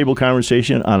roundtable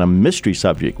conversation on a mystery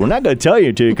subject. We're not going to tell you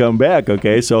until you come back,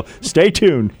 okay? So stay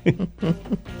tuned.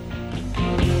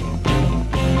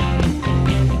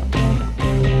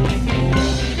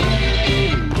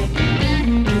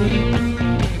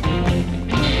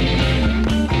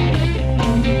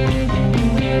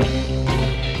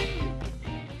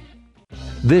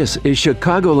 This is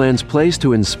Chicagoland's place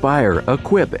to inspire,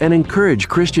 equip, and encourage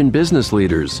Christian business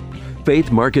leaders. Faith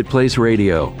Marketplace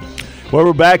Radio. Well,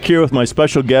 we're back here with my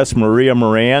special guest, Maria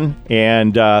Moran,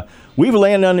 and we've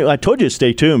landed on, I told you to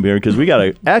stay tuned here because we got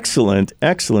an excellent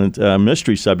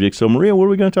mystery subject. So, Maria, what are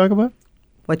we going to talk about?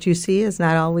 What you see is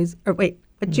not always,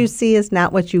 what you see is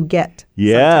not what you get.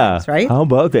 Yeah. Right? How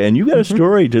about that? And you got a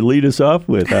story to lead us off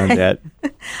with on that.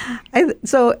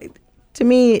 To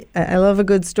me, I love a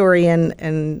good story,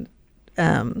 and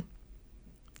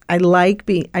I like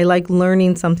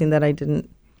learning something that I didn't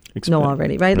know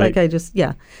already, right? Like and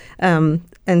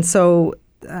so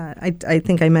I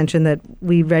think I mentioned that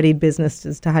we readied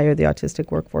businesses to hire the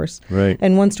autistic workforce. Right.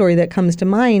 And one story that comes to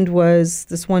mind was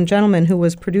this one gentleman who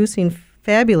was producing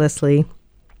fabulously,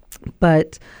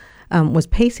 but was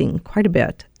pacing quite a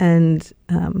bit, and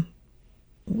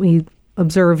we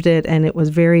observed it, and it was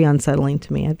very unsettling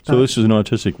to me. So this is an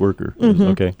autistic worker. Mm-hmm.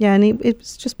 Okay. Yeah, and it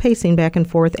was just pacing back and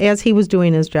forth as he was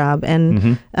doing his job,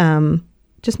 and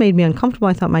just made me uncomfortable.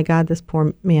 I thought, my God, this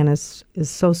poor man is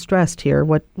so stressed here.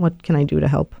 What can I do to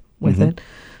help with it?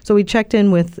 So we checked in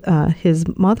with his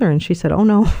mother, and she said, oh,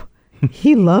 no,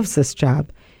 he loves this job.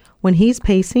 When he's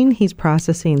pacing, he's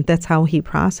processing. That's how he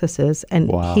processes, and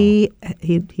he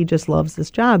just loves this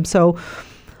job. So,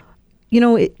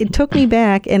 it took me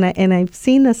back, and I've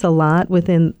seen this a lot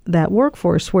within that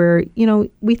workforce where,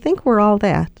 we think we're all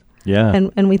that. Yeah.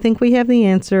 And we think we have the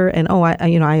answer, and,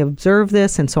 I observe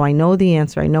this, and so I know the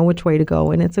answer. I know which way to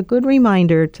go. And it's a good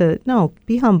reminder to, no,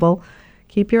 be humble.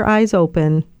 Keep your eyes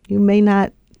open.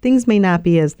 Things may not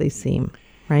be as they seem,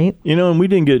 right? And we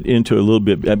didn't get into it a little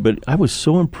bit, but I was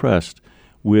so impressed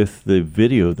with the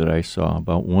video that I saw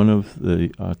about one of the,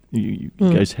 you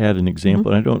guys had an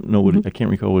example, and I don't know I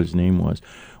can't recall what his name was,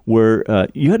 where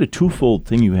you had a twofold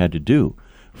thing you had to do.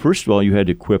 First of all, you had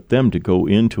to equip them to go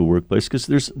into a workplace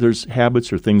because there's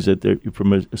habits or things that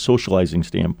from a socializing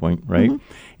standpoint, right?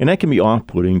 And that can be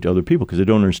off-putting to other people because they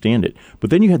don't understand it.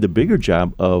 But then you had the bigger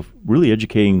job of really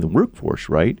educating the workforce,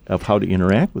 right, of how to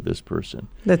interact with this person.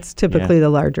 That's typically the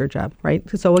larger job, right?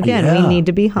 So again, we need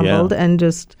to be humbled and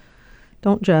just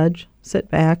don't judge,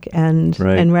 sit back, and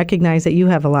recognize that you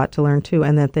have a lot to learn too,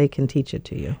 and that they can teach it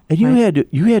to you. And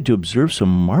you had to observe some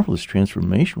marvelous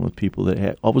transformation with people that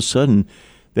had, all of a sudden,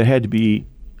 that had to be,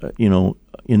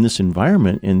 in this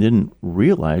environment and didn't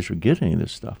realize or get any of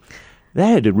this stuff. That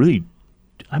had to really,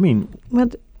 Well,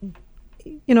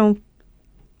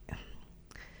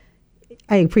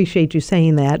 I appreciate you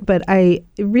saying that, but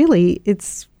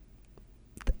it's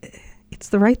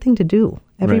the right thing to do.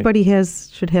 Everybody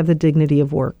should have the dignity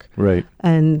of work, right?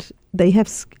 And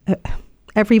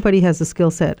everybody has a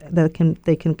skill set that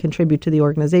they can contribute to the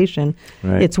organization.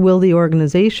 Right. It's will the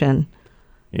organization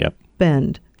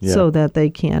bend so that they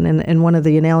can. And one of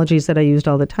the analogies that I used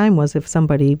all the time was, if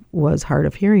somebody was hard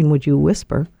of hearing, would you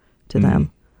whisper to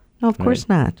them? No, of course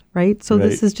not, right? So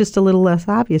this is just a little less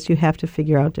obvious. You have to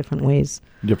figure out different ways.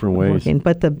 Working.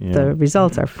 But the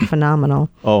results are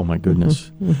phenomenal. Oh, my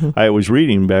goodness. I was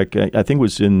reading back, I think it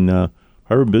was in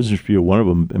Harvard Business Review, one of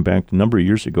them, back a number of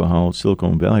years ago, how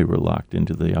Silicon Valley were locked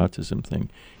into the autism thing.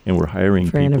 And we're hiring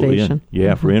for people innovation.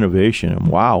 For innovation. And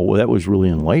wow, that was really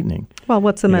enlightening. Well,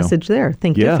 what's the message there?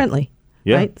 Think differently.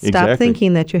 Yeah, right? Stop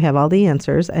thinking that you have all the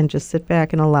answers and just sit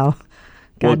back and allow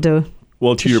God to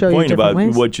Well, to your show you point different about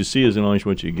ways. what you see isn't always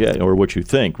what you get or what you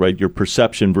think, right? Your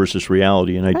perception versus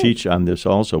reality. And I teach on this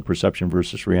also, perception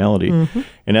versus reality. Mm-hmm.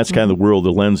 And that's kind of the world,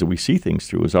 the lens that we see things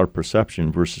through is our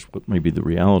perception versus what maybe the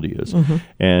reality is. Mm-hmm.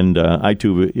 And I,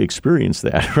 too, experienced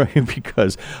that, right?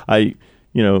 Because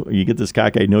you get this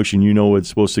cockeyed notion, you know what it's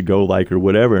supposed to go like or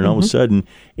whatever. And all of a sudden,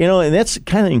 and that's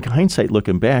kind of in hindsight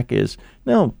looking back is,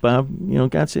 no, Bob,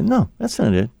 God said, no, that's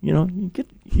not it.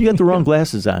 You got the wrong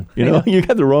glasses on, you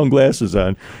got the wrong glasses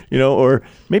on, or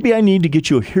maybe I need to get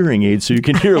you a hearing aid so you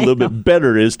can hear a little bit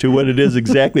better as to what it is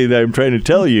exactly that I'm trying to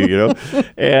tell you,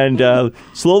 and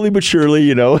slowly but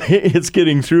surely, it's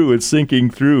getting through, it's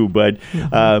sinking through. But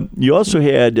you also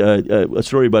had a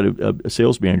story about a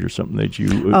sales manager, something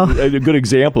that a good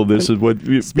example of this is what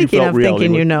you Speaking felt of reality.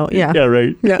 thinking, yeah. Yeah,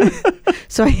 right. Yeah.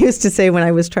 So I used to say when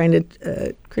I was trying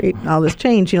to create all this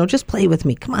change, just play with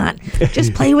me. Come on,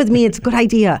 just play with me. It's a good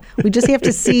idea. We just have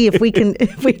to see if we can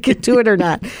do it or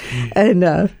not. And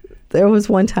there was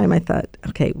one time I thought,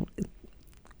 okay,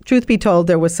 truth be told,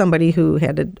 there was somebody who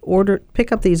had to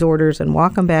pick up these orders and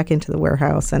walk them back into the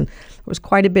warehouse, and there was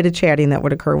quite a bit of chatting that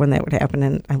would occur when that would happen.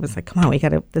 And I was like, come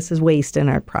on, this is waste in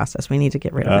our process. We need to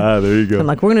get rid of it. There you go. So I'm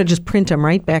like, we're going to just print them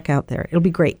right back out there. It'll be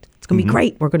great. It's going to be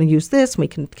great. We're going to use this, and we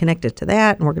can connect it to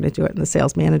that, and we're going to do it. And the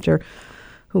sales manager,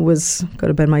 who could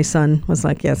have been my son, was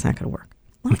like, yeah, it's not going to work.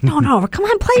 I'm like, no, come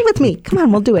on, play with me. Come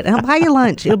on, we'll do it. I'll buy you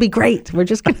lunch. It'll be great. We're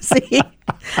just going to see.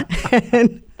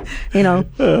 And, I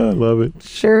love it.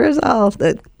 Sure as all,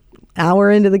 the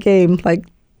hour into the game,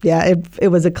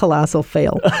 it was a colossal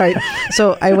fail, right?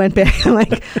 So I went back. I'm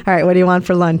like, all right, what do you want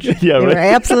for lunch? Yeah, you right. were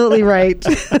absolutely right.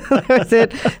 That's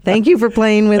it. Thank you for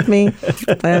playing with me,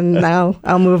 and now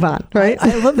I'll move on, right?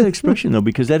 I love that expression, though,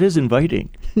 because that is inviting.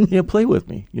 Play with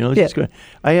me. Just go.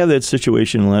 I have that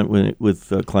situation a lot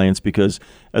with clients because,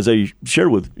 as I share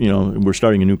with, we're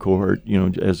starting a new cohort,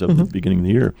 as of the beginning of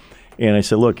the year. And I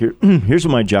said, look, here's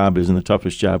what my job is, and the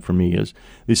toughest job for me is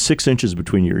these 6 inches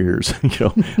between your ears.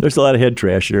 There's a lot of head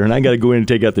trash there, and I got to go in and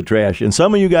take out the trash. And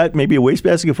some of you got maybe a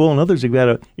wastebasket full, and others have got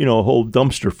a whole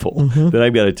dumpster full that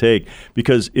I've got to take,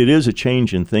 because it is a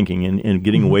change in thinking and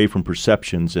getting away from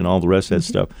perceptions and all the rest of that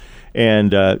stuff.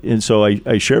 And so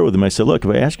I share with them. I said, look,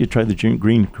 if I ask you to try the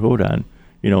green coat on,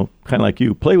 kind of like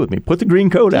you, play with me. Put the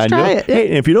green coat on. Try it. Hey,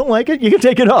 and if you don't like it, you can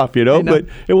take it off, but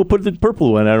we'll put the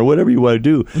purple one on or whatever you want to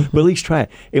do. But at least try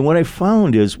it. And what I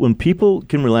found is when people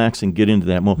can relax and get into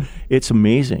that mode, it's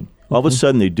amazing. All of a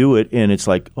sudden they do it, and it's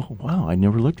like, oh, wow, I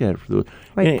never looked at it.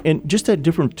 And just that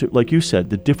different, like you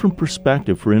said, the different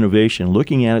perspective for innovation,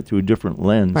 looking at it through a different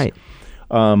lens. Right.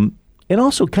 And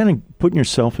also kind of putting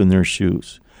yourself in their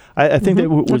shoes. I think that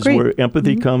was Agreed. where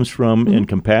empathy comes from, and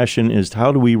compassion is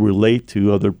how do we relate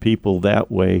to other people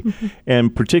that way,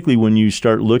 and particularly when you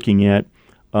start looking at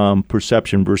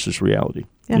perception versus reality,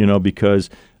 because,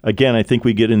 again, I think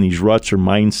we get in these ruts or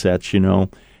mindsets,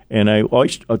 and I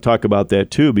always talk about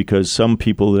that too, because some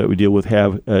people that we deal with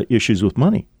have issues with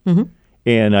money.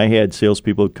 And I had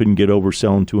salespeople that couldn't get over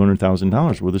selling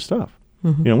 $200,000 worth of stuff.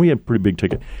 We had pretty big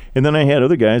ticket. And then I had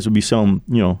other guys who would be selling,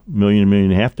 $1 million, $1.5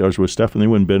 million worth of stuff, and they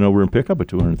wouldn't bend over and pick up a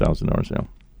 $200,000 sale.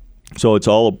 So it's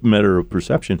all a matter of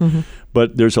perception.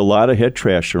 But there's a lot of head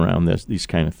trash around these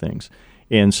kind of things.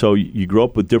 And so you grow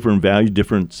up with different values,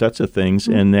 different sets of things,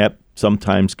 and that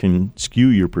sometimes can skew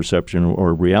your perception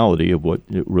or reality of what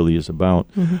it really is about.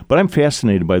 But I'm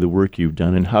fascinated by the work you've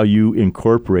done and how you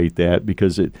incorporate that,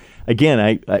 because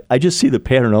I just see the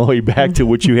pattern all the way back to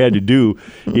what you had to do,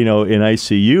 in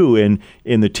ICU and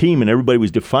in the team, and everybody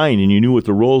was defined, and you knew what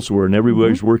the roles were, and everybody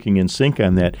was working in sync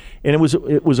on that. And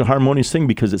it was a harmonious thing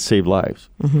because it saved lives.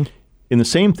 And the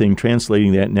same thing,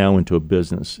 translating that now into a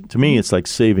business. To me, it's like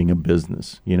saving a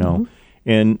business,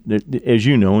 And as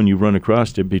you know, and you run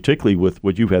across it, particularly with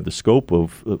what you've had the scope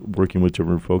of working with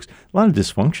different folks, a lot of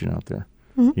dysfunction out there,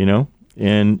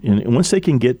 And once they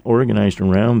can get organized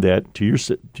around that, to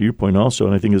your point also,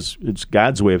 and I think it's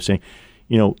God's way of saying,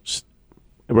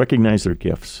 recognize their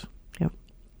gifts. Yep.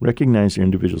 Recognize their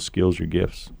individual skills, your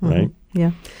gifts, right?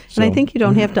 Yeah. So, and I think you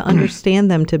don't have to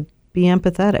understand them to be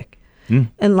empathetic.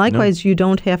 And likewise, you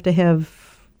don't have to have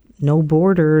no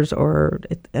borders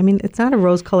it's not a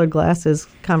rose-colored glasses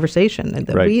conversation.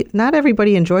 Right. Not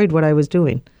everybody enjoyed what I was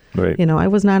doing. Right.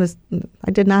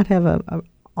 I did not have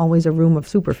always a room of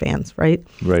super fans, right?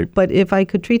 Right. But if I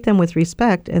could treat them with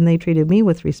respect and they treated me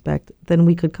with respect, then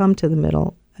we could come to the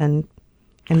middle and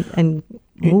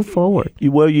move forward.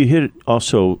 Well, you hit it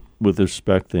also with the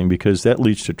respect thing, because that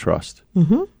leads to trust.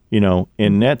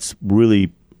 And that's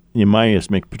really, in my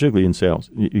estimate, particularly in sales,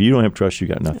 you don't have trust, you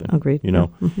got nothing. Agreed. And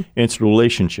it's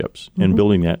relationships and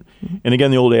building that. And again,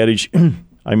 the old adage,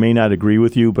 I may not agree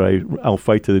with you, but I'll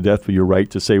fight to the death for your right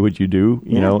to say what you do,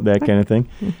 you know, that kind of thing.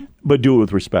 Mm-hmm. But do it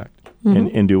with respect.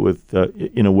 And do it with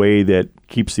in a way that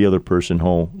keeps the other person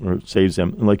whole or saves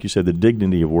them. And like you said, the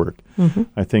dignity of work. Mm-hmm.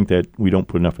 I think that we don't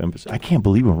put enough emphasis. I can't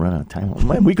believe we're running out of time.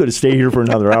 Man, we could have stayed here for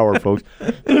another hour, folks.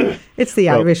 It's the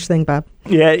Irish thing, Bob.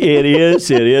 Yeah, it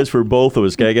is. It is for both of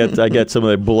us. I got some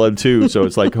of that blood too, so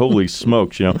it's like holy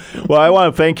smokes, you know. Well, I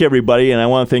want to thank everybody, and I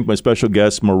want to thank my special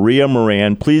guest, Maria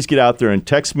Moran. Please get out there and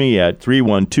text me at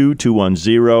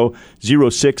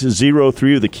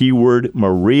 312-210-0603 with the keyword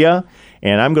Maria.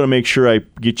 And I'm going to make sure I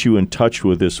get you in touch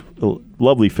with this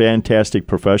lovely, fantastic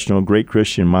professional, great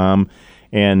Christian mom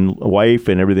and wife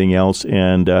and everything else.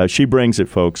 And she brings it,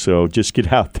 folks. So just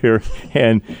get out there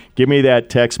and give me that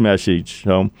text message.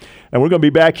 So, and we're going to be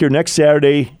back here next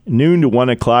Saturday, noon to 1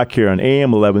 o'clock here on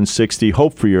AM 1160,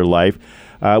 Hope for Your Life,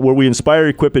 where we inspire,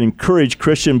 equip, and encourage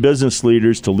Christian business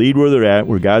leaders to lead where they're at,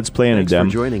 where God's planted them,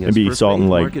 and be salt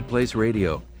and light. Marketplace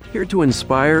Radio. Here to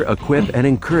inspire, equip, and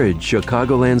encourage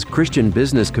Chicagoland's Christian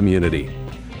business community.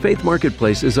 Faith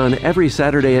Marketplace is on every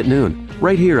Saturday at noon,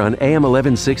 right here on AM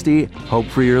 1160, Hope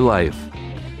for Your Life.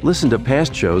 Listen to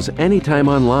past shows anytime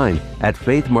online at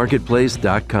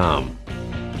faithmarketplace.com.